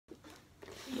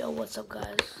Yo, what's up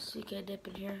guys? CK Dip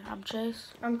in here. I'm Chase.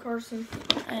 I'm Carson.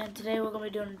 And today we're going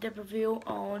to be doing a dip review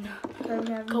on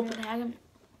Copenhagen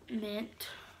Mint.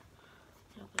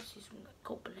 Y'all can see some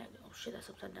Copenhagen. Oh shit, that's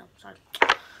upside down.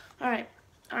 Sorry.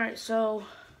 Alright, so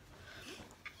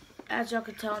as y'all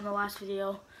can tell in the last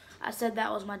video, I said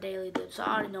that was my daily dip. So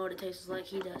I already know what it tastes like.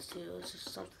 He does too. It's just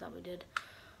something that we did.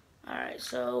 Alright,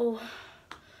 so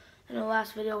in the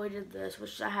last video we did this,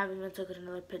 which I haven't even taken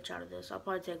another picture out of this. I'll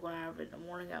probably take one out of it in the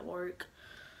morning at work.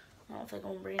 I don't think I'm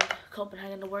going to bring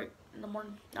Copenhagen to work in the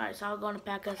morning. Alright, so I'll go and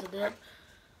pack us a dip.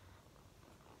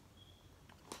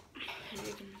 Here,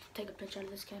 you can take a picture out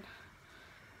of this can.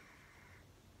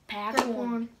 Pack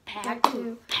one. Pack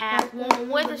two. Pack one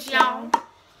with us, y'all.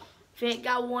 If you ain't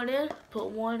got one in, put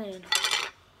one in.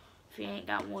 If you ain't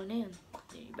got one in,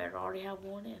 then you better already have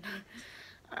one in.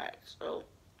 Alright, so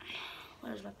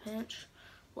there's my pinch.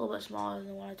 A little bit smaller than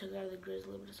the one I took out of the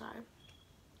Grizzly, but aside.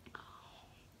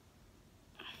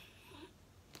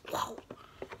 Wow.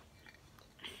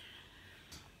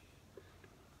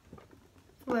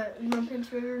 What, is my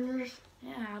pinch bigger than yours?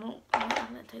 Yeah, I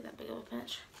didn't take that big of a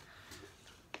pinch.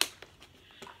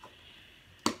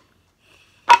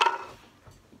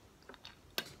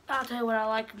 I'll tell you what I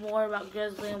like more about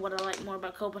Grizzly and what I like more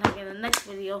about Copenhagen in the next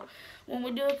video when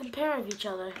we do a compare of each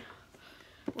other.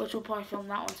 Which we'll probably film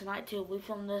that one tonight too. We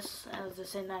filmed this as the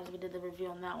same night as we did the review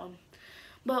on that one.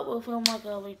 But we'll film like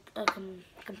a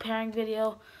comparing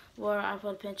video where I put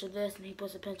a pinch of this and he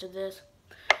puts a pinch of this.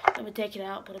 Then we take it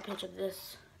out, put a pinch of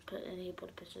this, and he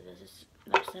put a pinch of this. It's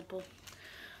that simple.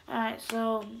 Alright,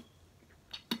 so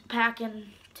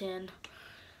packing 10.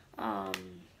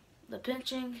 The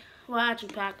pinching, well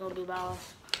actually packing will be about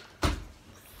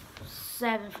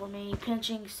 7 for me.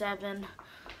 Pinching 7.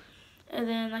 And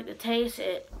then like the taste,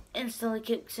 it instantly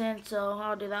kicks in, so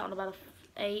I'll do that one about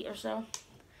a 8 or so.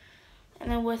 And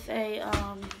then with the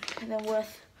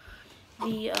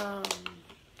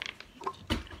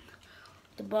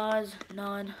buzz,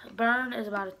 none. Burn is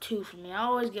about a 2 for me. I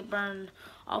always get burned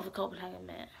off of Copenhagen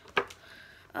Mint.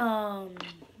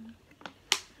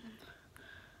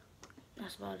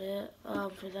 That's about it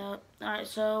for that. Alright,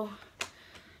 so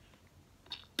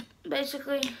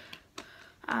basically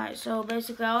I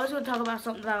always going to talk about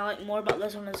something that I like more about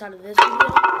this one inside of this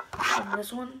video than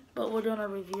this one. But we're doing a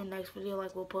review next video.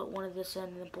 Like, we'll put one of this in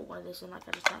and then put one of this in, like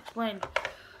I just explained.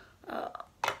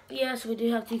 Yes, we do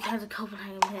have 2 kinds of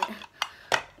Copenhagen Mint.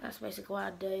 That's basically what I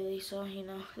daily. So, you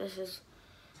know, this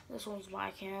one's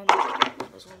my can.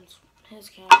 This one's his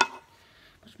can.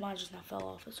 Which mine just now fell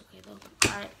off. It's okay, though.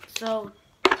 Alright, so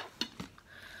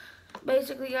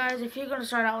basically, guys, if you're going to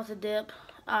start out with a dip,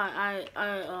 I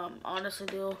honestly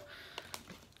do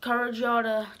encourage y'all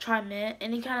to try mint.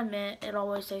 Any kind of mint, it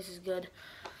always tastes good.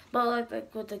 But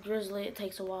like with the Grizzly, it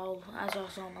takes a while, as y'all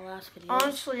saw in the last video.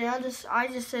 Honestly, I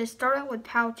just say start out with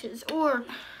pouches, or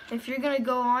if you're gonna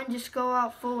go on, just go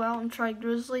out full out and try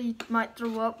Grizzly. You might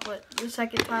throw up, but the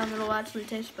second time it'll actually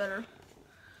taste better.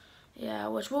 Yeah,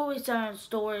 which we'll be telling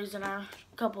stories in our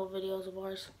couple of videos of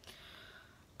ours.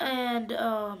 And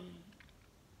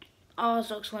I'll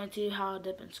also explain to you how I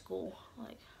dip in school.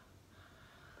 Like,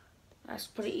 that's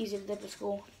pretty easy to dip in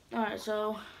school. Alright,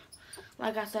 so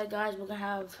like I said, guys, we're gonna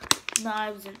have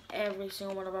knives in every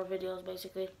single one of our videos,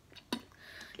 basically.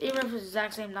 Even if it's the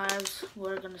exact same knives,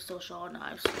 we're gonna still show our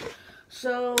knives.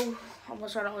 So I'm gonna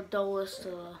start out with Dolus,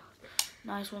 the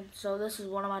nice one. So this is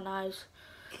one of my knives.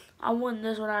 I won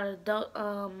this one at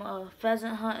a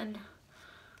pheasant hunting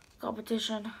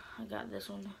competition. I got this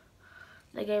one.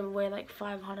 They gave away like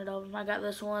 500 of them. I got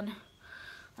this one.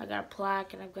 I got a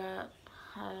plaque, and I got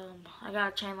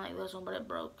a chain like this one, but it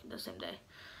broke the same day.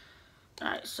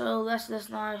 Alright, so that's this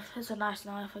knife. It's a nice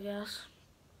knife, I guess.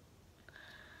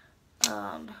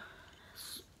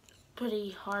 It's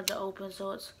pretty hard to open,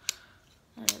 so it's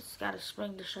got a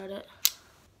spring to shut it.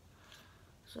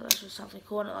 So that's just something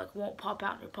cool, and it like won't pop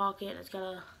out in your pocket. And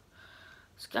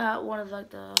it's got one of like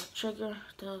the trigger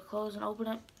to close and open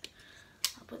it.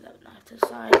 I'll put that knife to the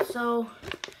side. So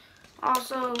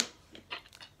also,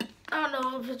 I don't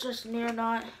know if it's just me or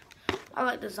not, I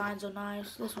like designs on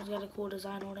knives. This one's got a cool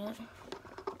design on it.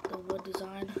 The wood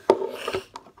design.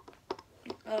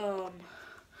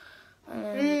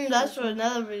 That's for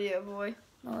another video, boy.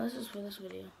 No, this is for this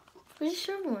video. We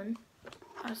show one.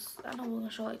 I know we're gonna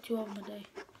show like 2 of them a day.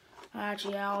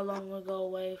 Actually, yeah, all of them will go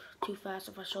away too fast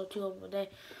if I show 2 of them a day.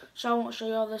 So I won't show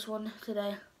y'all this one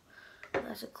today.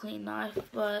 That's a clean knife,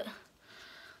 but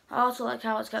I also like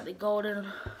how it's got the golden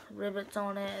rivets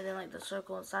on it, and then like the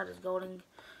circle inside is golden.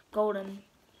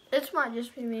 It might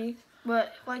just be me,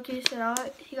 but like he said,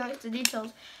 he likes the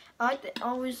details. I like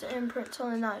always the imprints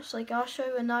on the knives. Like I'll show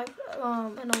you a knife in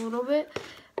a little bit,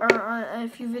 or a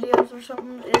few videos or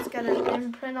something. It's got an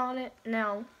imprint on it.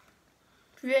 Now,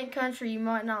 if you're in country, you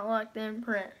might not like the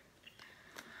imprint.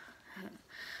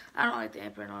 I don't like the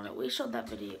imprint on it. We showed that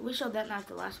video. We showed that knife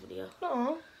the last video.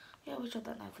 No. Yeah, we showed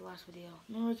that knife the last video.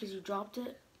 Remember, because you dropped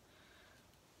it?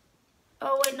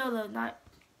 Oh, wait, no, the knife.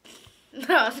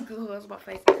 No, it's cool. That's my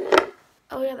face.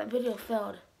 Oh, yeah, that video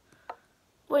failed.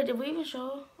 Wait, did we even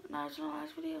show knives in the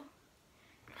last video?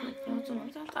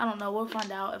 I don't know. We'll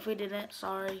find out. If we didn't,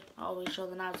 sorry. I always show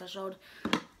the knives I showed.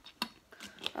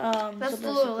 That's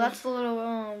the little. It's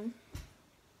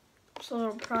a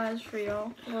little prize for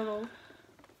y'all.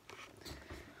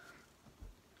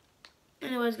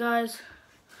 Anyways, guys,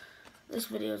 this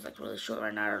video is like really short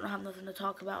right now. I don't have nothing to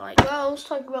talk about. Like, well, let's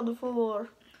talk about the full.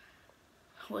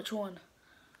 Which one?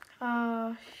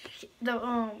 The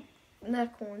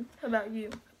neck one about you.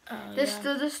 This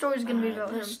story's gonna be about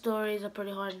him. This story is a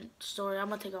pretty hard story. I'm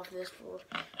gonna take off this for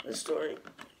this story.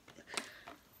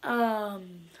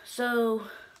 So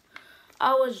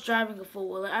I was driving a four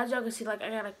wheeler. As y'all can see, like I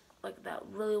got like that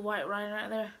really white line right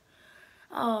there.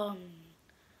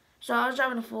 So I was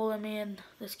driving a four wheeler. Me and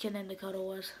this kid in Dakota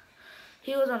was.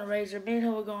 He was on a Razor. Me and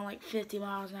him were going like 50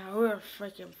 miles an hour. We were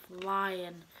freaking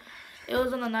flying. It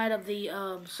was on the night of the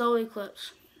solar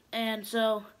eclipse, and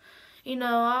so, you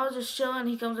know, I was just chilling.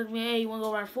 He comes up to me, hey, you want to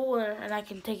go ride four-wheeler, and I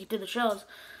can take you through the trails.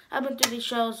 I've been through these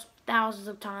trails thousands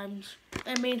of times,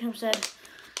 and me and him said,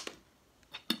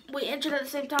 we entered at the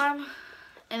same time,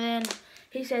 and then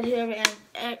he said whoever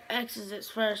exits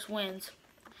first wins.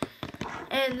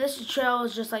 And this trail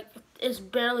is just like, it's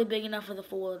barely big enough for the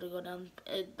four-wheeler to go down.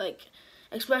 Like,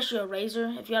 especially a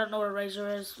Razor. If y'all don't know what a Razor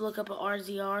is, look up an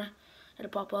RZR. It'll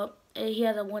pop up. He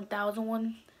has a 1000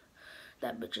 one.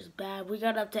 That bitch is bad. We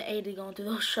got up to 80 going through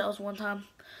those trails one time.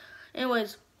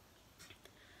 Anyways,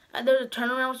 there's a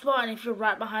turnaround spot, and if you're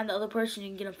right behind the other person, you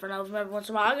can get in front of them every once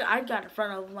in a while. I got in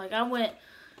front of them. Like, I went.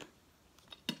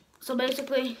 So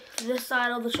basically, this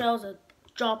side of the trail is a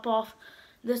drop off.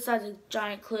 This side's a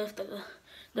giant cliff.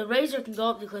 The Razor can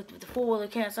go up the cliff, but the four-wheeler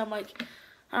can't. So I'm like,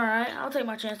 alright, I'll take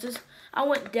my chances. I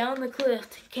went down the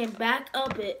cliff, came back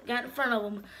up it, got in front of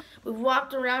him. We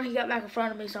walked around, he got back in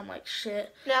front of me, so I'm like,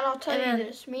 shit. Now, I'll tell you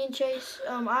this. Me and Chase,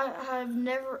 I've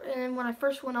never, and when I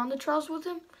first went on the trails with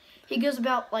him, he goes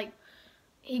like,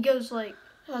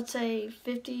 let's say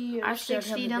 50 or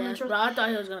 60 down the trail. Bro, I thought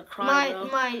he was going to cry,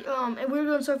 bro. And we were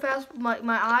going so fast, my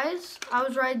eyes, I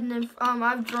was riding,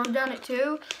 I drove down it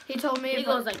too. He told me. He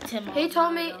goes like 10 miles. He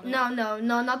told me, no,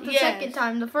 not the second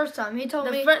time, the first time. He told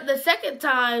me. The second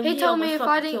time, he told me if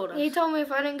I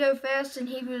didn't go fast, and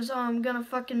he was, gonna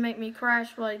fucking make me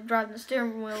crash while driving the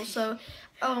steering wheel. So,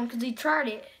 cause he tried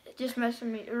it. Just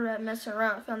messing around,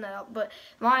 I found that out. But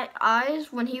my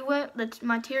eyes, when he went,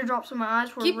 my teardrops in my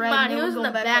eyes were red. Keep in mind, he was in the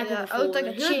back of the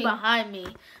four-wheeler. He was behind me.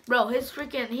 Bro,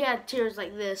 he had tears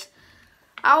like this.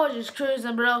 I was just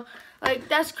cruising, bro. Like,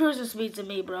 that's cruising speed to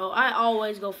me, bro. I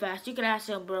always go fast. You can ask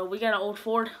him, bro. We got an old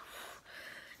Ford.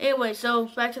 Anyway, so,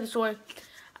 back to the story.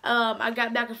 I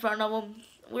got back in front of him.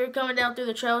 We were coming down through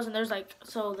the trails, and there's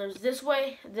this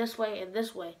way, and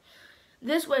this way.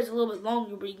 This way is a little bit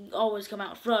longer, but you can always come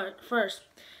out first.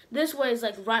 This way is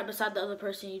like right beside the other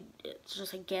person. It's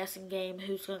just a guessing game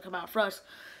who's going to come out first.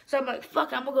 So I'm like,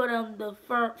 fuck, I'm going to go down the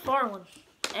far one.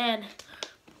 And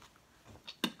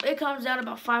it comes down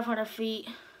about 500 feet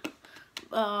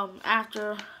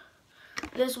after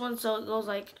this one. So it goes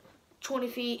like 20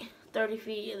 feet, 30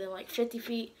 feet, and then like 50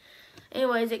 feet.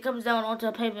 Anyways, it comes down onto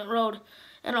a pavement road.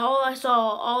 And all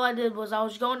I did was I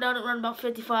was going down it, running about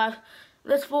 55.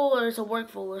 This four-wheeler is a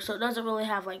work four-wheeler, so it doesn't really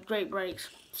have, like, great brakes.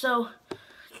 So,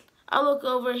 I look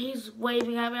over, he's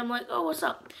waving at me. I'm like, oh, what's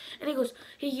up? And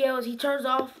he yells, he turns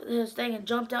off his thing and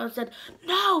jumped out and said,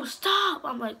 no, stop!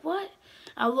 I'm like, what?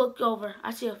 I look over, I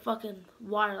see a fucking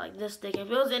wire like this thick. If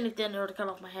it was anything, it would have cut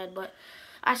off my head. But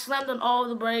I slammed on all of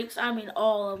the brakes. I mean,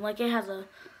 all of them. Like, it has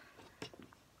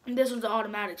this one's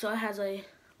automatic, so it has a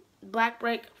back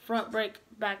brake, front brake,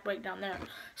 back brake down there.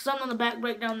 Some on the back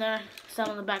brake down there, some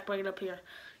on the back brake up here.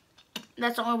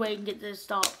 That's the only way you can get this to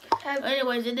stop.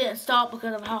 Anyways, it didn't stop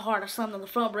because of how hard I slammed on the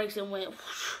front brakes. It went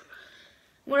whoosh.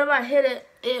 Whenever I hit it,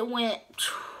 it went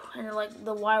and then, like,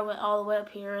 the wire went all the way up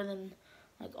here and then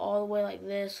like all the way like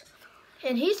this.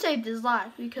 And he saved his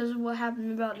life because of what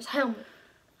happened about his helmet.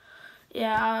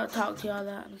 Yeah, I'll talk to you all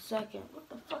that in a second. What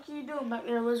the fuck are you doing back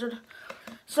there, lizard?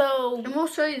 So, and we'll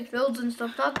show you the fields and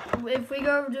stuff. If we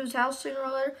go over to his house sooner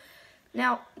or later.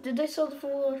 Now, did they sell the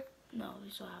four-wheeler? No, we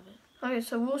still have it. Okay,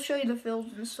 so we'll show you the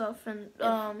fields and stuff. And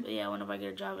yeah, whenever I get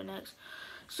to drive it next.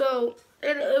 So,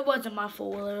 It wasn't my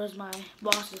four-wheeler. It was my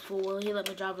boss's four-wheeler. He let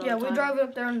me drive it all the time. Yeah, we drive it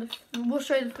up there, and we'll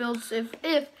show you the fields. If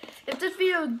this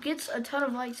video gets a ton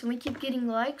of likes and we keep getting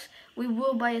likes, we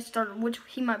will buy a starter, which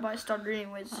he might buy a starter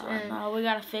anyways. No, we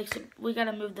gotta fix it. We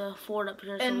gotta move the Ford up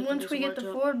here. And once we get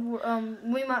the Ford,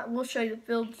 we'll show you the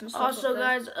fields and stuff. Also,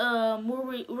 guys,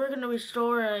 we're gonna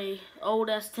restore a old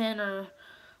S10 or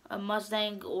a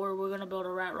Mustang, or we're gonna build a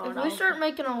rat rod. If we start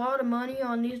making a lot of money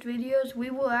on these videos, we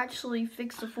will actually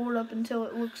fix the Ford up until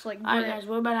it looks like brick. Alright, guys,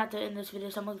 we're about to have to end this video,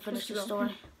 so I'm gonna finish the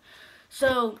story.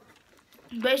 So,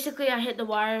 basically, I hit the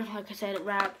wire. Like I said, it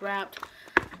wrapped.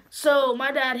 So,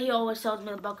 my dad, he always tells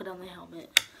me to buckle down the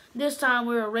helmet. This time,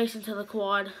 we were racing to the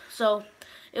quad. So,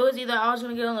 it was either I was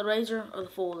gonna get on the Razor or the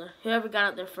four-wheeler. Whoever got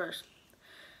up there first.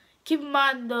 Keep in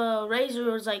mind, the Razor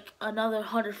was like another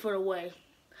 100 foot away.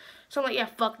 So I'm like, yeah,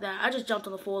 fuck that. I just jumped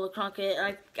on the four-wheeler, crunk it.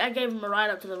 I gave him a ride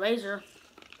up to the Razor.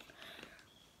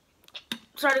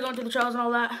 Started going through the trails and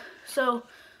all that. So,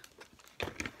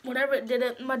 whenever it did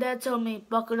it, my dad told me,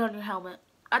 buckle down your helmet.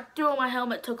 I threw on my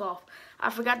helmet, took off. I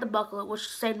forgot to buckle it, which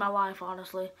saved my life,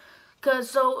 honestly.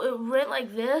 So it went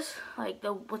like this. Like,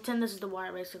 pretend this is the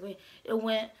wire, basically. It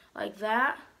went like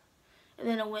that. And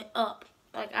then it went up.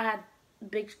 Like, I had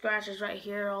big scratches right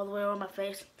here all the way over my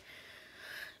face.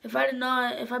 If I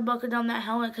buckled down that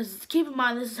helmet, because keep in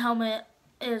mind this helmet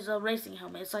is a racing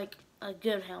helmet. It's like a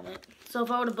good helmet. So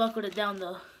if I would have buckled it down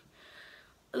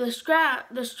the strap,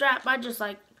 I just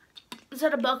like,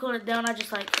 instead of buckling it down, I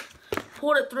just like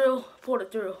pulled it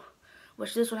through.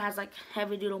 Which this one has like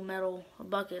heavy duty metal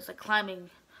buckets, like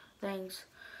climbing things.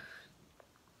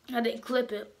 I didn't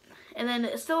clip it. And then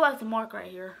it still left a mark right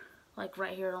here. Like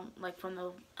right here, like from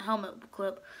the helmet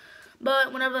clip.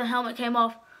 But whenever the helmet came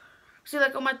off, see,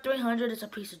 like on my 300, it's a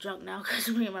piece of junk now because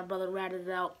me and my brother ratted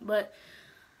it out. But,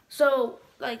 so,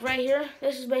 like right here,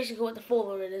 this is basically what the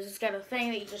four-wheeler is. It's got a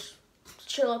thing that you just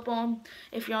chill up on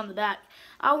if you're on the back.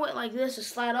 I went like this to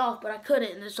slide off, but I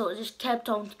couldn't, and so it just kept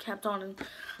on, and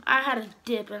I had a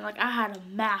dip, and like I had a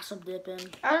massive dip in.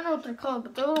 I don't know what they're called,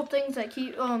 but the little things that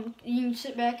keep, you can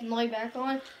sit back and lay back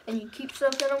on, and you keep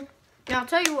stuff in them. Now, I'll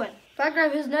tell you what, if I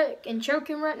grab his neck and choke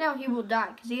him right now, he will die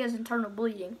because he has internal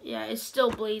bleeding. Yeah, it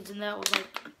still bleeds, and that was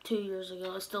like 2 years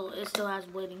ago. It still has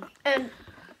bleeding. And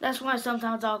that's why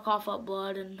sometimes I'll cough up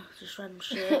blood and just random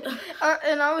shit.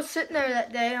 And I was sitting there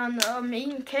that day on the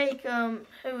eating cake.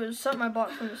 It was something I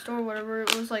bought from the store, or whatever.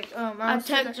 It was like I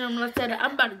texted him and I said,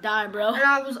 I'm about to die, bro. And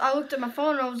I looked at my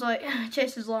phone and I was like,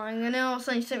 Chase is lying. And then all of a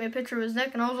sudden he sent me a picture of his neck,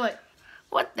 and I was like,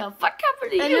 what the fuck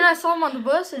happened to you? And then I saw him on the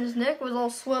bus, and his neck was all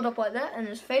swelled up like that, and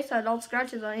his face had all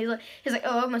scratches on it. He's like,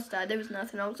 oh, I must have died. There was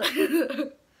nothing. I was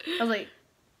like,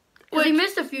 because he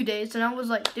missed a few days, and I was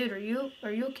like, dude, are you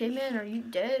okay, man? Are you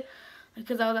dead?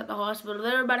 Because I was at the hospital.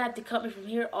 They were about to have to cut me from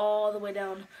here all the way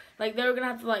down. Like, they were going to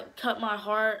have to, like, cut my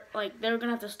heart. Like, they were going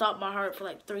to have to stop my heart for,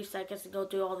 like, 3 seconds to go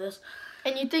through all this.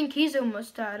 And you think he's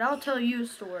almost died. I'll tell you a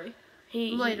story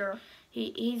later.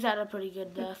 He's had a pretty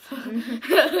good death.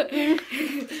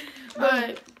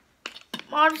 But,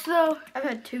 honestly, though, I've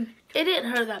had 2. It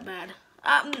didn't hurt that bad.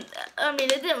 I mean,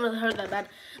 it didn't really hurt that bad.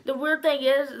 The weird thing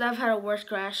is, I've had a worse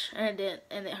crash, and it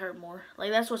hurt more.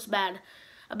 Like, that's what's bad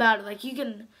about it. Like, you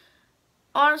can,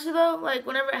 honestly, though, like,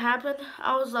 whenever it happened,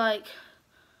 I was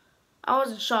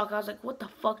in shock. I was like, what the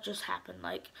fuck just happened?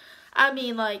 Like, I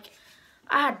mean, like,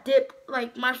 I had dip,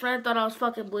 like, my friend thought I was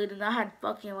fucking bleeding. I had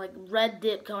fucking, like, red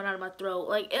dip coming out of my throat.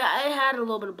 Like, it had a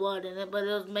little bit of blood in it, but it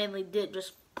was mainly dip,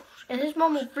 just. And his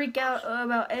mom will freak out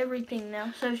about everything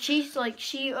now. So she's, like,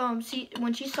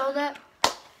 when she saw that,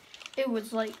 it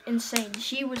was, like, insane.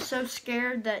 She was so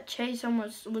scared that Chase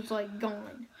almost was, like,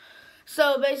 gone.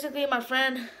 So, basically, my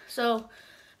friend,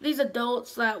 these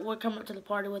adults that were coming up to the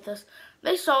party with us,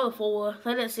 they saw the four-wheeler.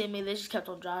 They didn't see me. They just kept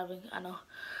on driving. I know.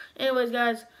 Anyways,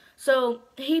 guys. So,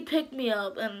 he picked me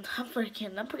up, and I'm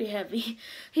pretty heavy.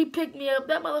 He picked me up.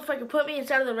 That motherfucker put me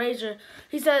inside of the Razor.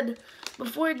 He said,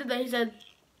 before he did that, he said,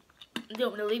 do you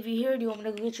want me to leave you here, or do you want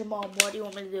me to go get your mom? What do you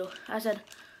want me to do? I said,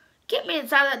 get me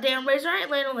inside of that damn Razor. I ain't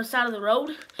laying on the side of the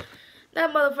road.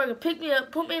 That motherfucker picked me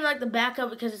up, put me in, like, the back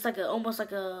of it, because it's, like, almost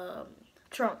like a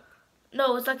trunk.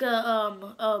 No, it's like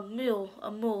a mule,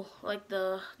 like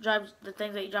the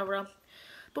things that you drive around.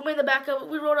 Put me in the back of it.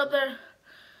 We rode up there,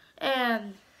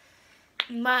 and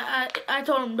I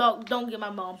told him, don't get my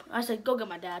mom. I said, go get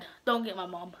my dad. Don't get my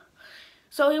mom.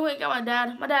 So he went and got my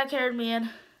dad. My dad carried me in,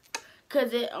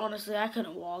 cause honestly, I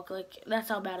couldn't walk. Like, that's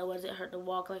how bad it was. It hurt to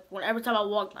walk. Like, every time I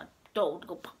walked, my throat would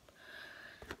go pop.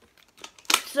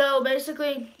 So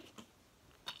basically,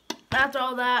 after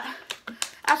all that,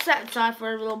 I sat inside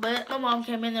for a little bit. My mom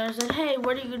came in there and said, hey,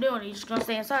 what are you doing? Are you just going to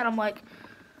stay inside? I'm like,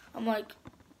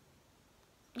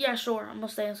 yeah, sure, I'm gonna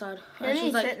stay inside. And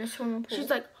she's like, in the swimming pool. she's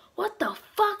like, what the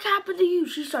fuck happened to you?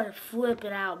 She started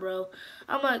flipping out, bro.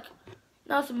 I'm like,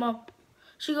 nothing, Mom.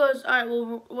 She goes, all right,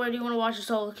 well, where do you want to watch the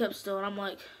solar eclipse still? And I'm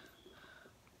like,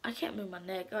 I can't move my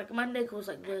neck. Like, my neck was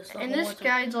like this. And this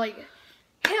guy's like,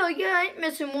 hell yeah, I ain't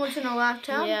missing once in a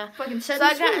lifetime. Yeah. Fucking so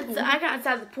I got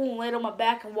inside the pool and laid on my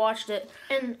back and watched it.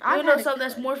 And you know something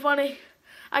that's more funny?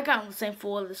 I got on the same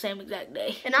floor the same exact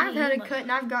day. And I've had a cut,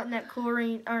 and I've gotten that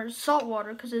chlorine or salt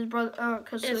water because his brother,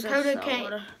 because Dakota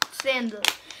can't stand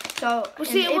it. So well,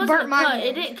 see, it burnt my cut. hand.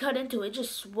 It didn't cut into it. It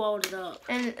just swelled it up.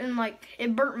 And like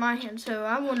it burnt my hand. So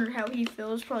I wondered how he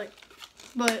feels. Probably,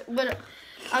 but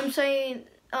I'm saying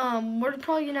we're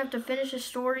probably gonna have to finish the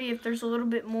story if there's a little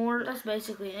bit more. That's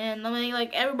basically it. And I mean,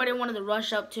 like everybody wanted to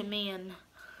rush up to me and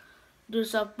do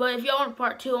stuff. But if y'all want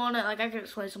part 2 on it, like I can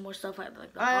explain some more stuff like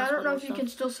the I don't know if you can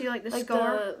still see like the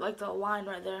scar, like the line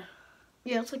right there.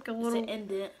 Yeah, it's like a little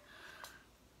indent.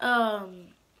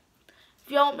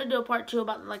 If y'all want me to do a part 2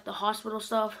 about like the hospital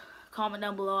stuff, comment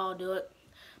down below. I'll do it.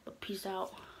 But peace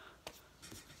out.